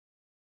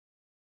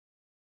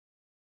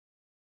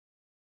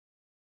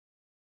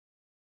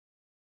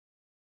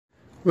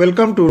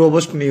Welcome to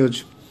Robust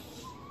News.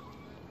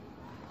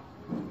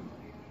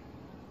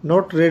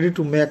 Not ready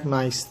to make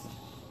nice.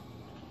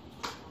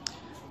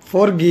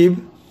 Forgive,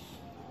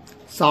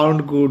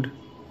 sound good.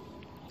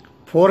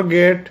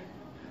 Forget,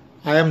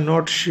 I am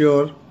not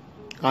sure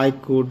I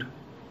could.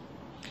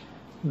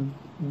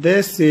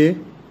 They say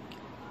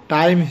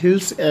time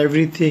heals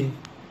everything,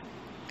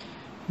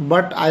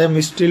 but I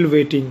am still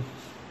waiting.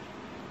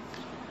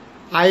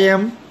 I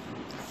am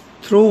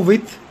through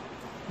with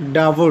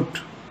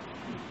doubt.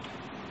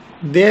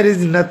 There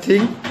is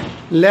nothing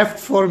left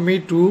for me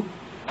to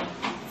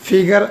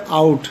figure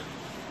out.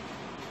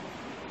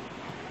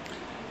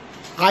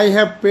 I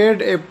have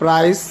paid a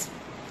price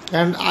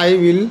and I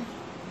will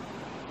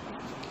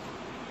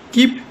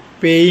keep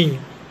paying.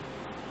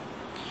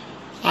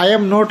 I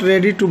am not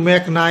ready to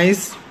make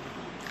nice.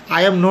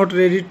 I am not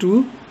ready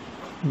to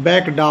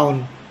back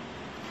down.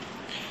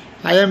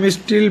 I am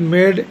still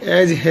mad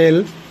as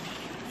hell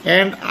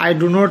and I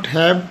do not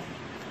have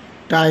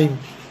time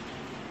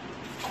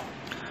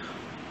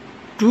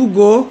to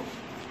go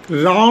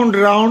round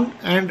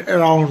and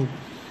around.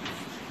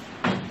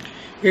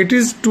 It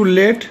is too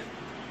late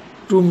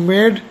to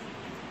make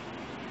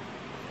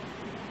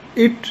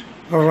it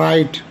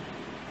right.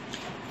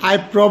 I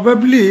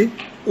probably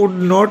would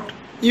not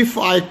if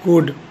I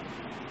could,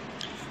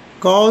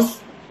 'cause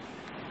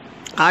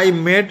I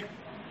made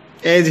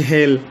as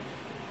hell.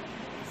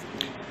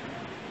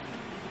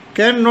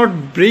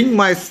 Cannot bring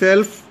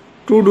myself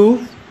to do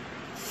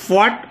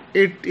what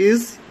it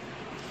is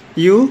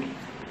you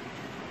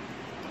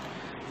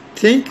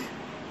think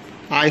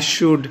I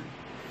should.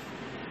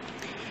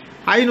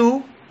 I know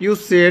you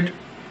said,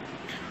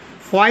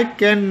 why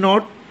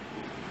cannot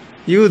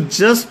you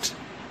just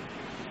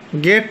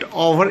get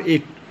over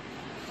it?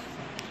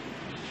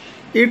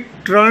 It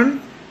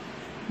turned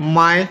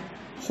my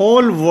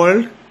whole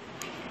world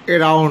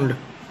around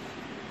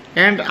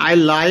and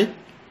I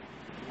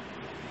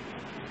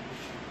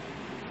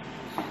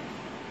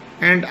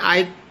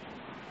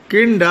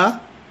kinda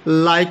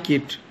like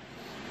it.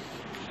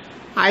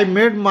 I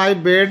made my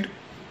bed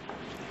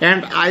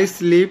and I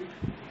sleep.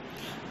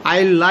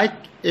 I like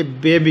a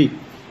baby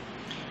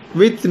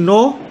with no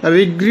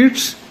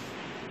regrets,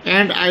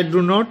 and I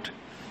do not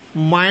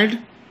mind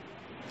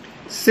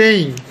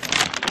saying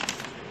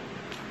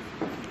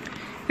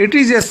it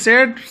is a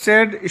sad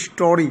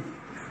story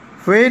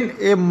when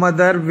a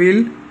mother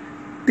will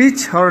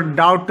teach her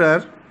daughter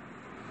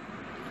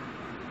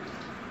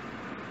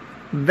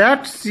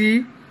that she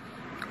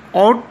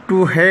ought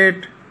to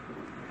hate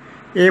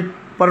a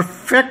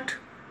perfect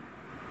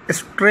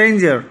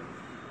stranger.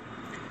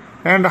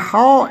 And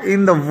how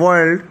in the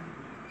world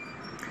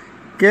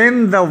can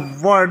the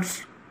words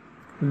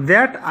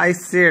that I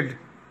said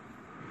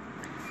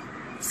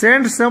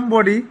send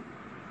somebody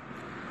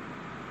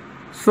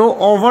so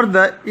over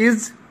the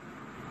edge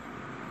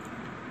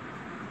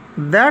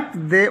that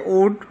they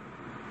would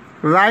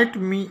write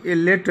me a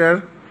letter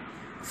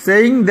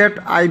saying that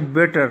I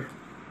better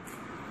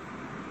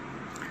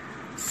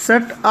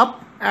shut up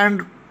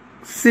and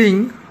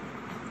sing,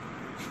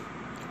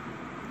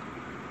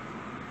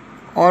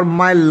 or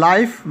my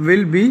life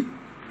will be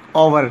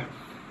over.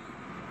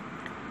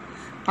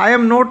 I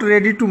am not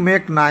ready to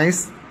make nice.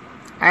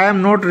 I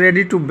am not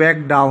ready to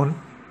back down.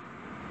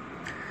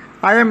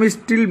 I am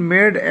still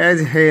mad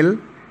as hell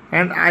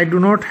and I do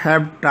not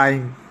have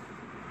time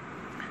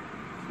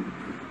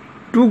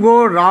to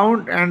go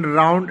round and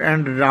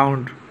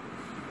round.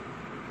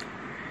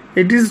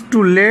 It is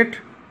too late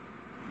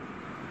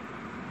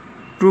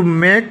to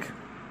make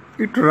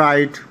it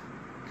right.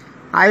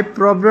 I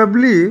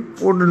probably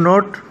would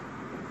not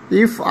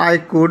if I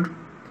could,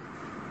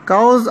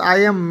 'cause I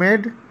am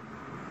mad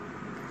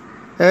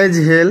as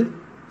hell,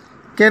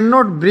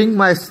 cannot bring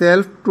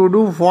myself to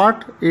do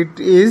what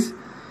it is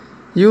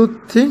you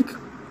think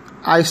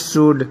I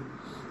should.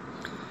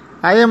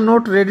 I am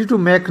not ready to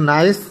make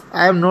nice.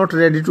 I am not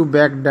ready to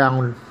back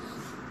down.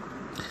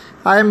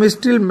 I am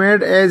still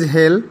mad as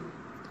hell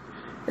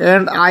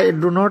and I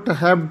do not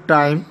have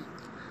time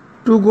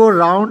to go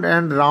round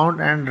and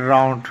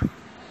round.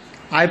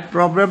 I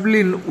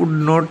probably would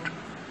not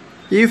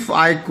if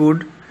I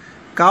could,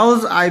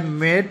 'cause I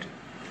made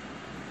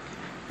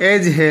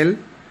as hell.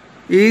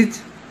 Is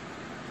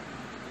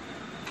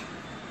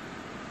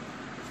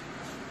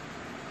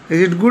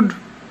it good?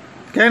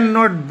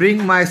 Cannot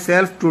bring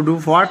myself to do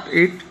what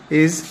it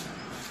is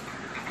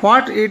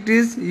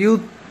you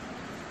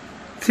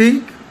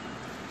think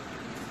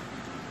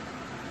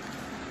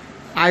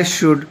I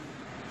should.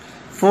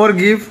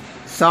 Forgive,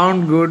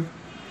 sound good.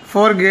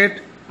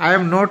 Forget, I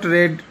am not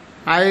ready.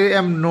 I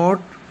am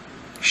not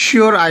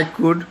sure I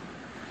could.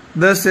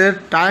 They said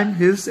time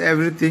heals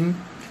everything,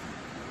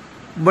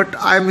 but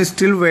I am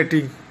still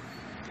waiting.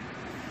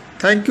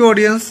 Thank you,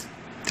 audience.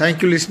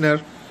 Thank you, listener.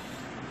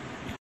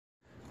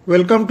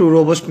 Welcome to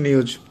Robust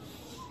News.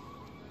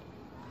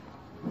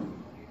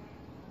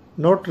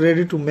 Not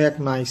ready to make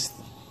nice.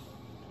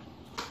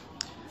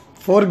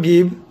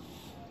 Forgive,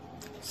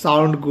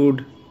 sound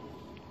good.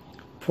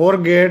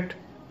 Forget,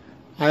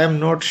 I am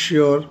not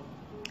sure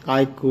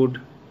I could.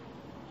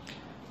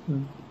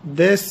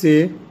 They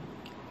say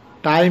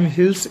time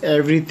heals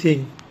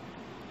everything,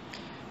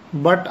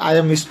 but I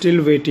am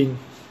still waiting.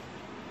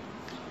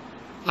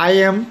 I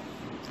am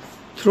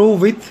through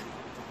with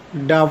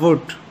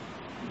doubt.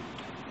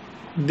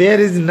 There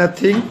is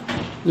nothing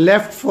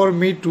left for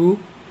me to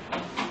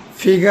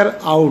figure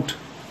out.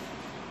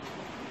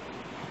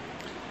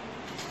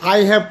 I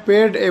have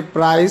paid a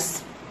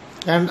price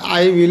and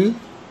I will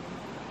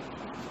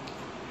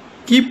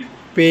keep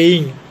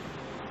paying.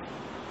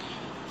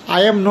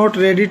 I am not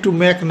ready to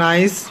make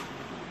nice.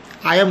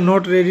 I am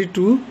not ready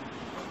to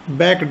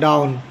back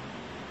down.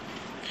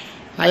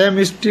 I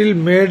am still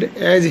mad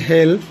as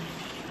hell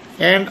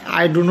and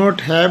I do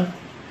not have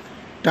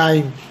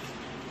time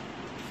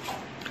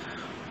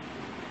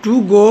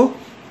to go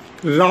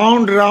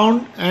round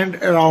and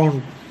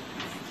around.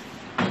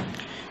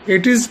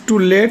 It is too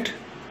late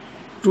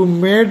to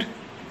make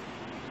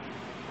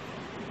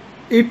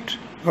it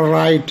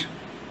right.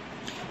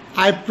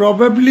 I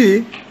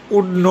probably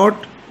would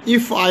not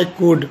if I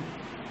could,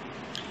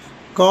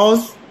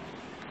 'cause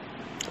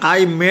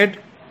I mad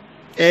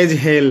as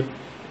hell.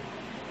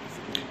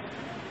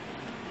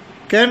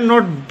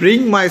 Cannot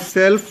bring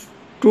myself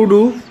to do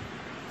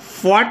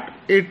what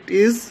it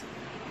is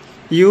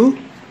you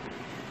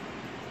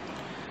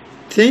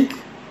think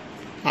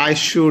I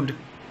should.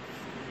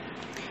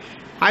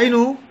 I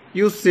know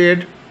you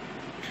said,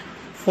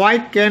 why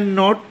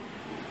cannot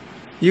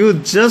you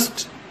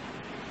just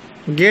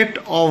get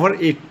over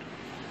it?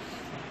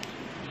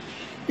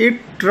 It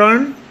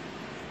turned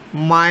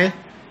my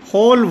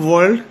whole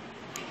world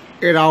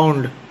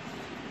around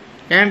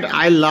and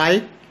I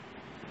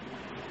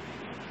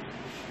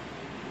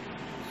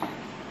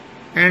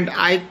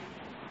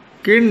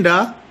kinda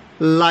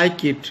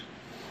like it.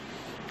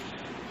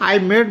 I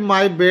made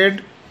my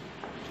bed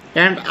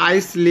and I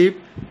sleep.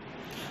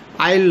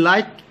 I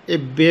like a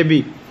baby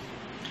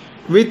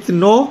with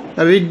no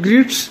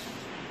regrets,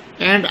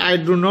 and I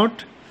do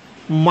not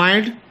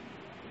mind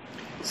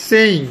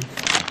saying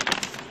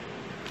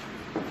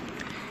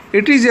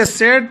it is a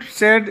sad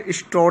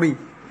story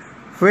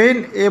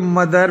when a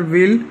mother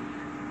will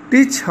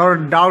teach her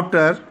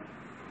daughter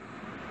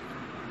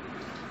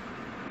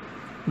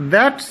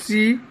that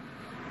she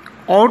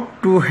ought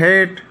to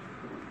hate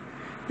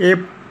a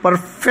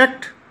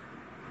perfect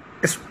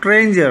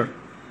stranger.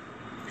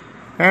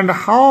 And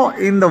how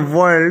in the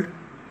world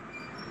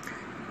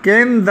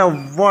can the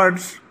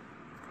words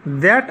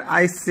that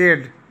I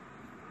said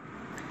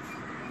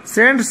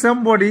send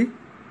somebody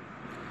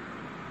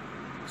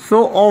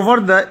so over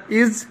the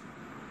edge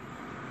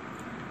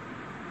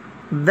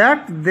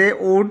that they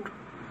would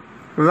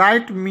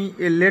write me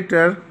a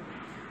letter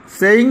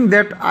saying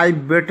that I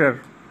better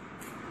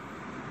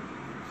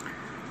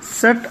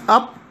shut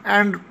up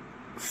and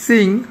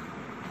sing,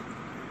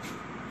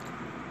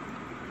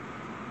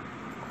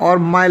 or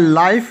my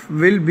life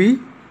will be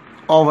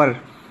over.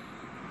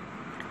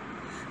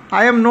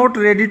 I am not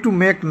ready to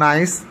make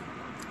nice.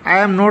 I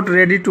am not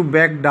ready to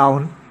back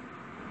down.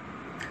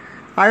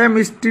 I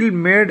am still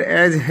mad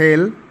as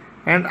hell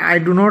and I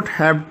do not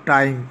have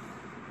time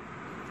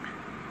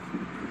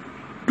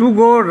to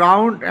go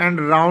round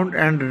and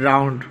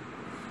round.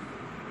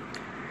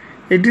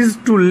 It is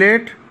too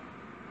late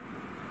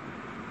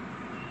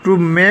to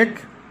make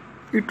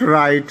it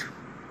right.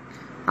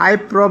 I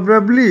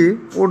probably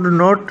would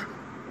not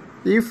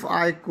if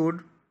I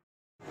could.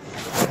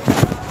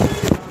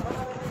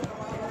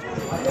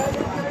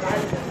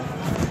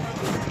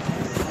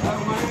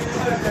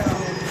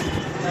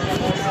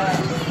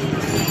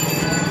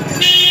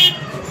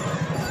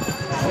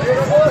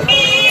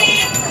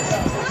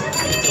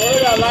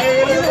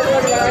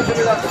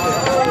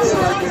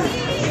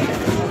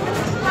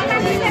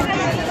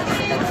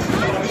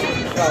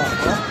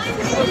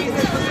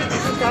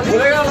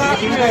 बोलेगा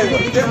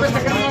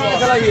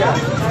चला गया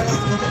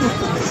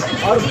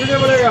और तुझे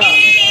बोलेगा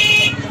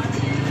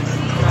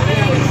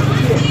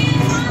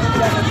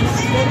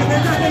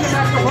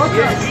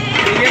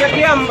ये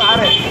रखिए हम आ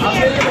रहे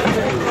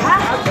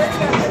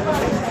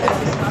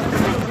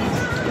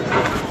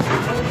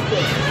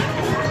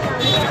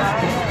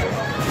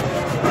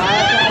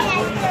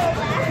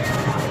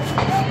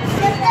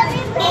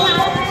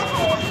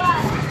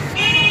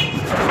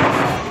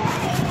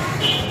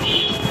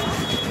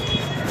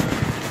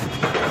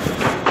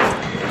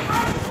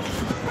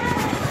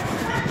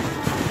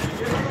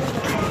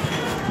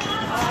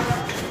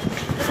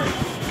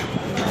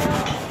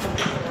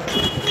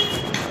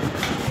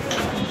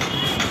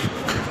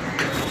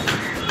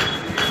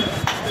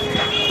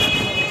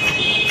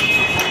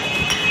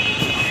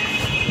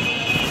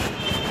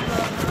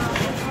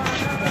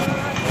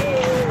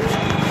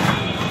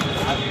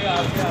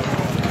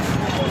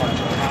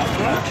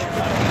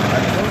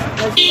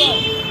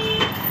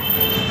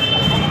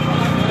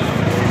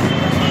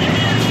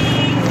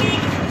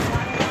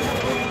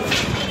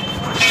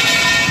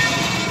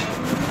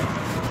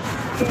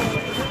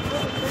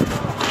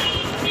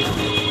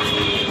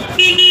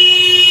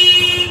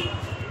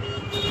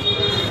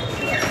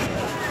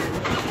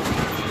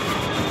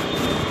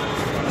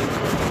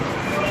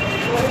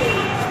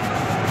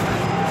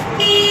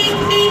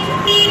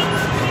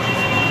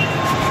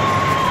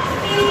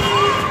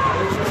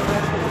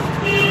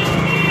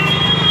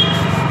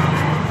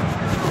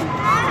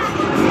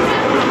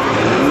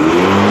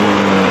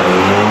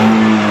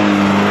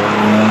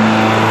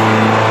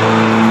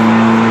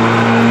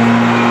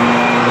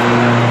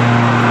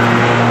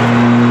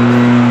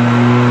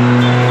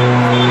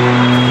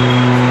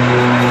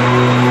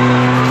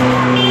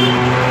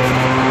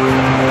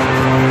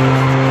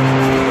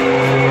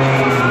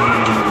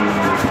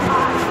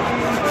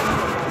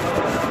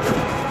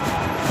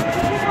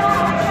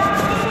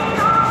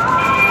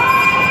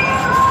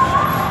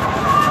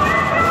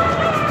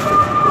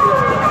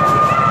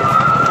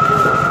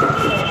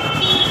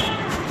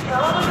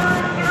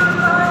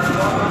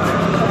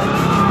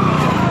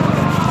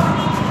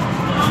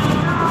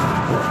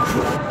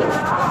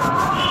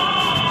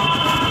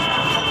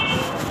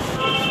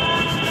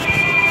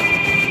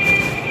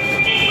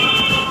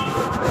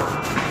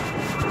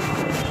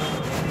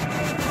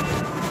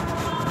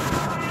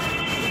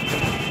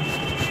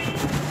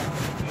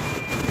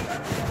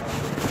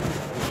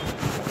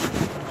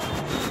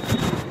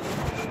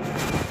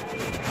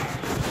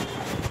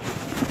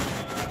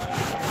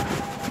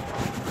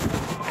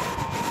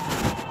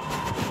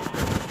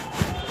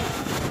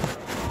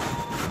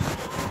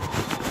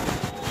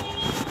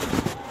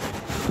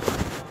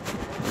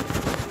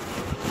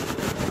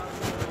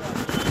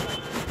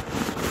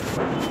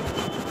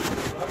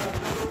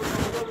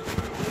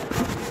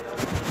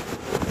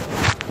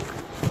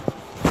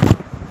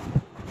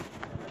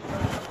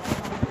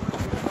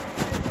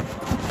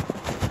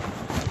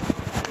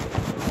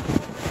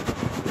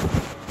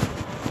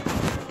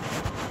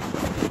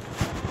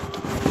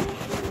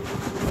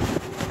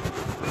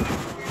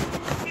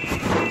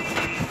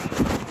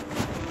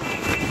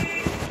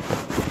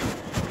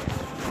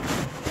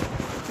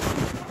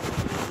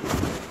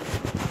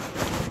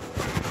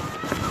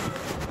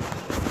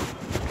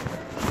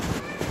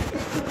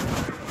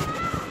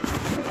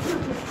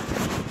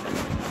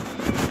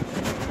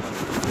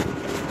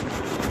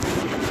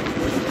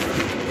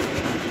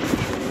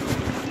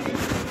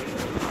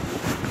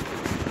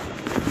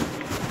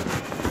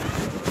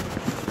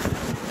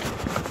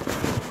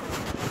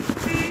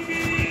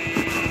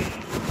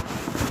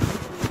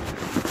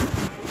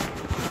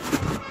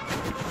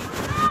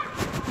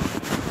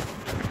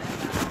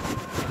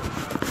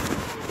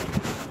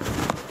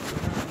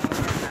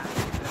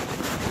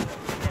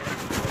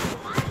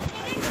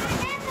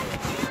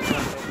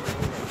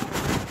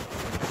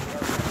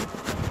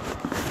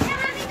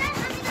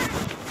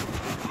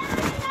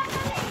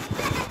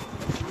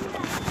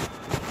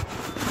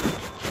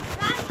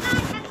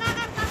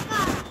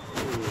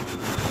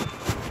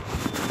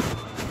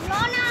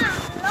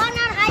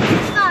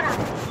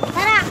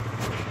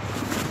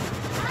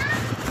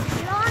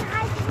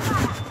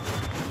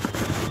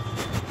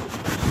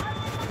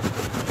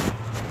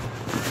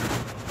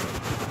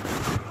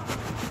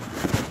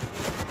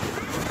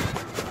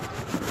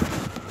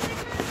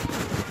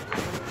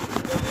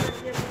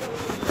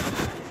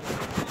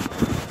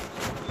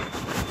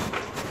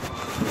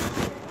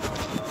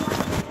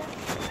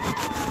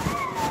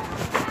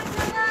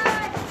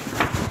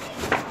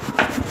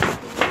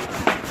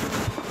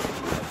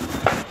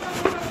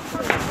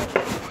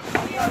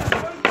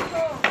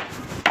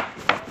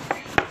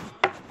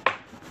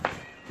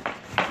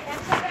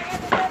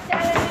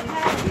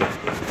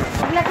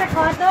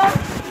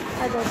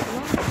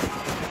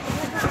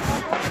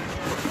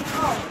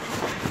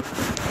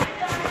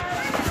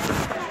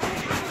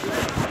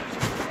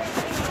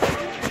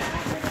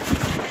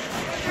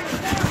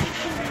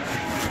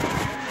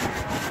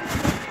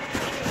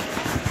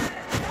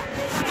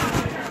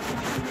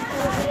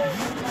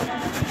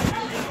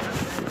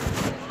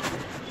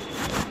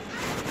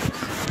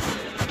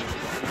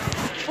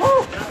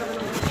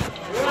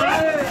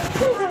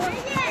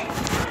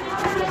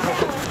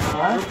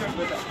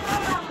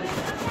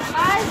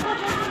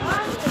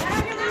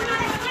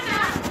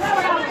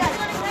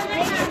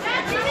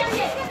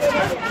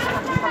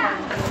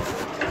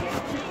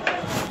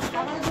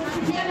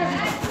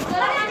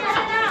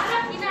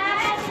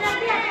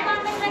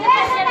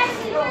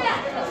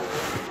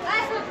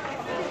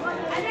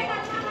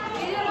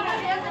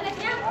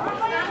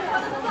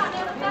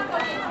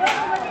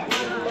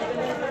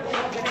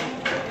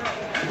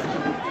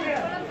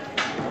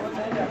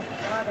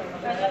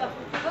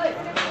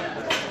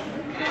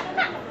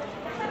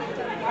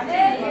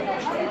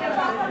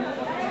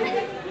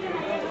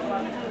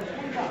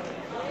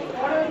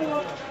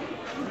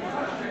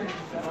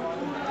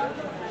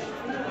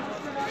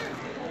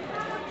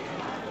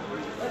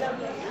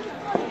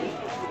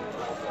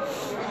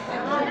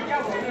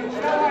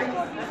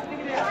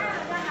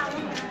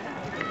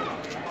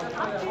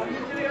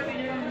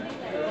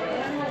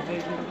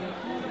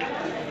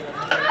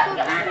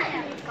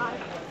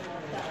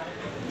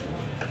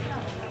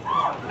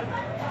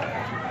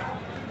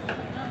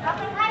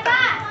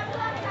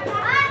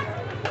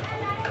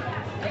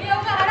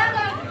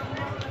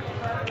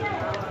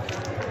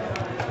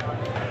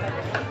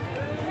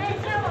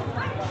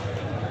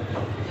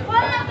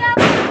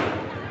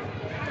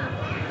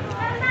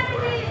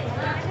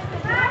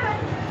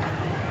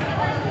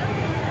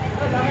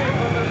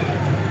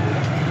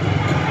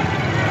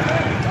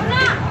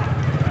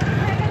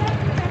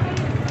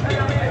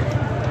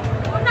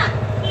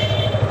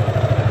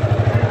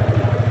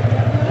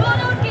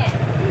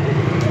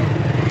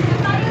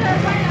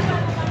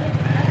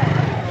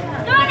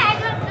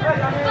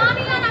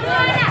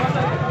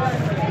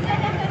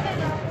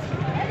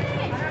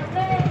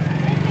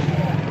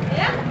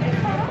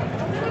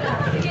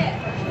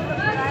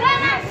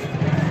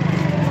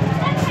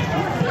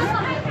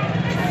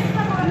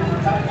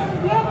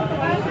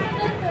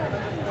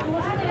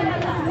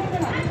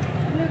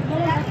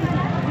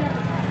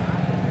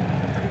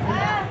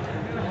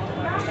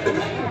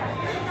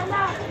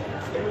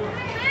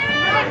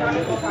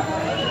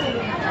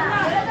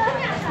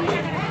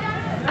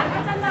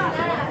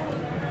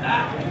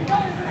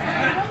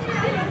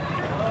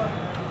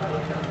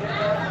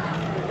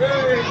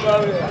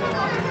भाभी रुके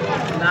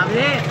लगे ना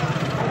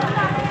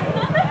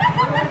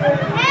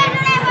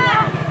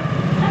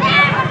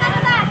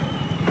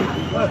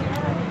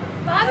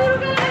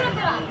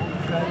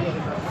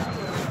तेरा